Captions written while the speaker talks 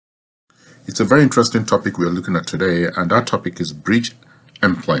It's a very interesting topic we're looking at today, and that topic is bridge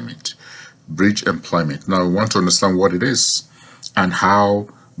employment. Bridge employment. Now, we want to understand what it is and how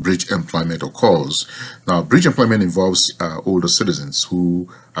bridge employment occurs. Now, bridge employment involves older citizens who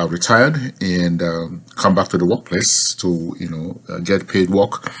are retired and come back to the workplace to, get paid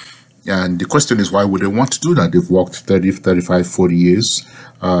work. And the question is, why would they want to do that? They've worked 30, 35, 40 years,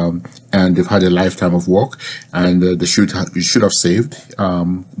 and they've had a lifetime of work, and they should have saved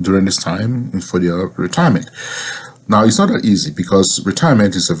during this time for their retirement. Now, it's not that easy because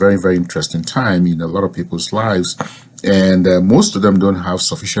retirement is a very, very interesting time in a lot of people's lives, and most of them don't have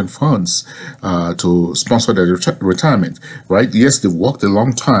sufficient funds to sponsor their retirement, right? Yes, they've worked a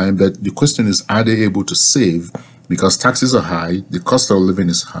long time, but the question is, are they able to save? Because taxes are high, the cost of living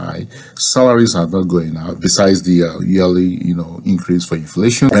is high, salaries are not going up, besides the yearly, increase for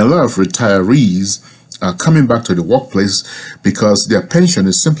inflation. And a lot of retirees are coming back to the workplace because their pension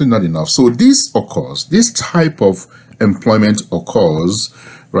is simply not enough. So this type of employment occurs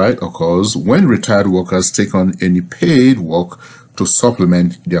when retired workers take on any paid work to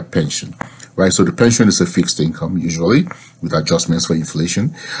supplement their pension. Right, so the pension is a fixed income usually with adjustments for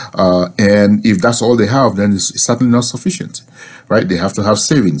inflation, and if that's all they have, then it's certainly not sufficient. Right, they have to have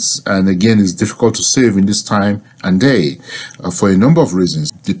savings, and again, it's difficult to save in this time and day for a number of reasons.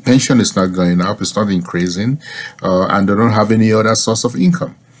 The pension is not going up, it's not increasing, and they don't have any other source of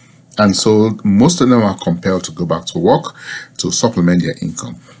income, and so most of them are compelled to go back to work to supplement their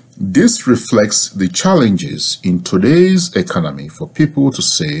income. This reflects the challenges in today's economy for people to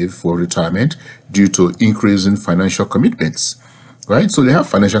save for retirement due to increasing financial commitments, right? So they have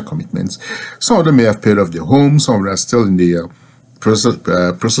financial commitments. Some of them may have paid off their homes, some of them are still in the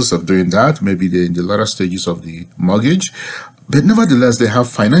process of doing that. Maybe they're in the latter stages of the mortgage, but nevertheless, they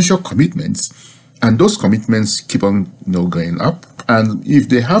have financial commitments, and those commitments keep on going up. And if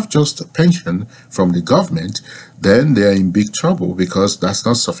they have just a pension from the government, then they are in big trouble because that's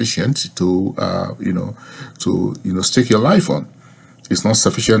not sufficient to, stake your life on. It's not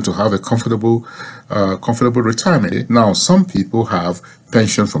sufficient to have a comfortable retirement. Now, some people have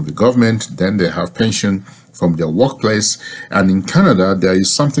pension from the government, then they have pension from their workplace. And in Canada, there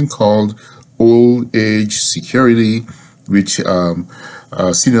is something called old age security, which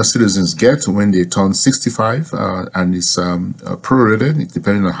senior citizens get when they turn 65, and it's prorated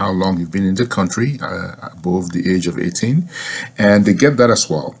depending on how long you've been in the country, above the age of 18, and they get that as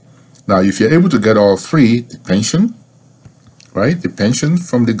well. Now, if you're able to get all three, the pension, right, the pension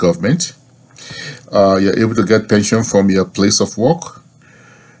from the government, you're able to get pension from your place of work,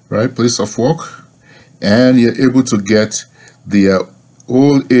 right, and you're able to get the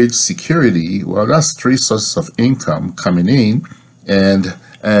old age security. Well, that's three sources of income coming in,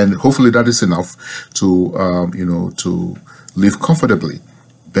 and hopefully that is enough to to live comfortably.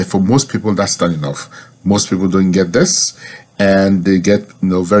 But for most people, that's not enough. Most people don't get this, and they get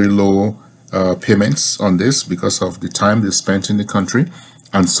very low payments on this because of the time they spent in the country,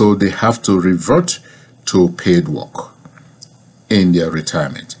 and so they have to revert to paid work in their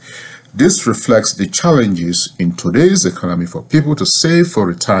retirement. This reflects the challenges in today's economy for people to save for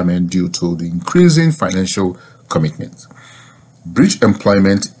retirement due to the increasing financial commitment. Bridge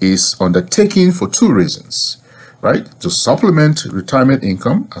employment is undertaken for two reasons, right? To supplement retirement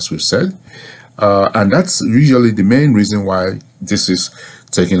income, as we've said, and that's usually the main reason why this is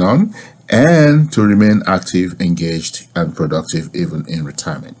taken on, and to remain active, engaged, and productive even in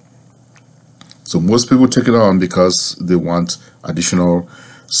retirement. So most people take it on because they want additional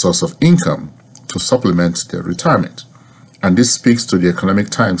source of income to supplement their retirement. And this speaks to the economic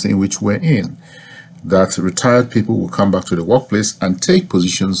times in which we're in, that retired people will come back to the workplace and take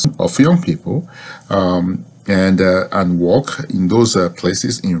positions of young people and work in those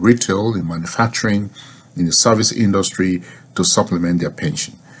places, in retail, in manufacturing, in the service industry, to supplement their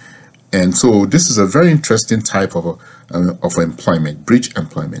pension. And so this is a very interesting type of employment, bridge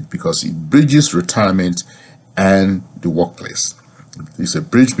employment, because it bridges retirement and the workplace. It's a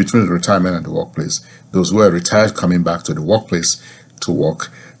bridge between the retirement and the workplace. Those who are retired coming back to the workplace to work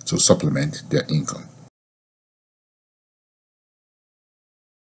to supplement their income.